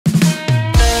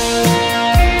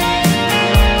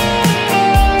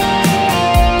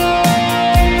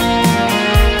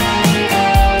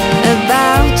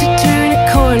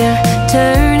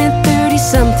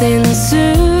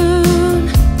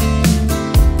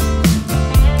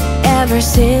Ever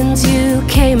since you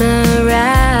came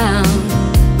around,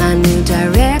 my new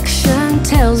direction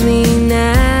tells me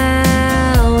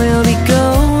now we'll be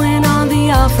going on the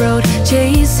off-road,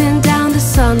 chasing down the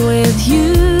sun with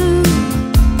you.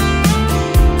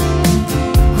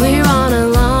 We're on a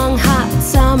long, hot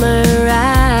summer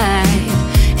ride.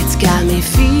 It's got me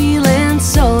feeling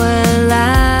so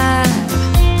alive.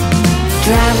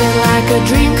 Driving like a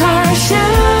dream car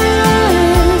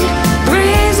should,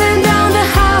 breezing down the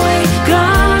highway,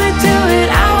 gonna do it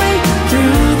our way,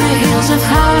 through the hills of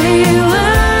Hollywood,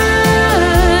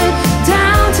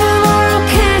 down to Laurel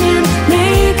Canyon,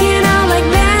 making out like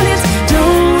bandits.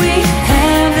 Don't we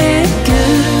have it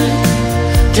good?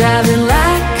 Driving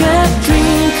like a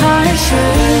dream car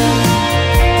should.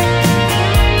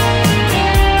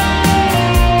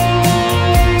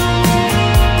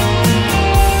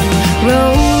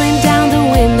 Rolling down the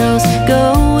windows,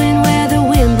 going where the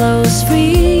wind blows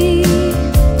free.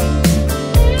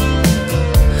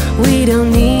 We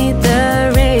don't need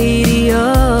the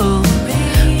radio,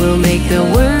 we'll make the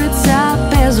words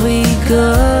up as we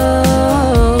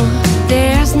go.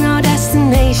 There's no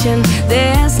destination,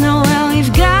 there's nowhere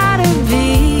we've gotta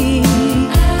be,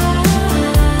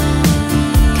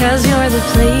 'cause you're the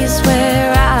place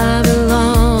where I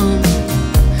belong.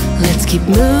 Let's keep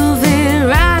moving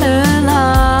right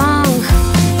along.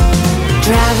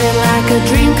 Driving like a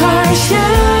dream car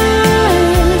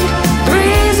should,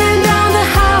 breezing down the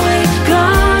highway,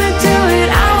 gonna do it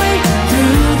our way,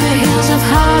 through the hills of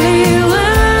Hollywood,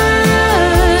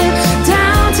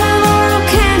 down to Laurel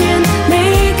Canyon,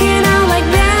 making out like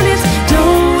bandits.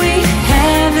 Don't we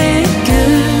have it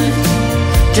good?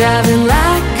 Driving like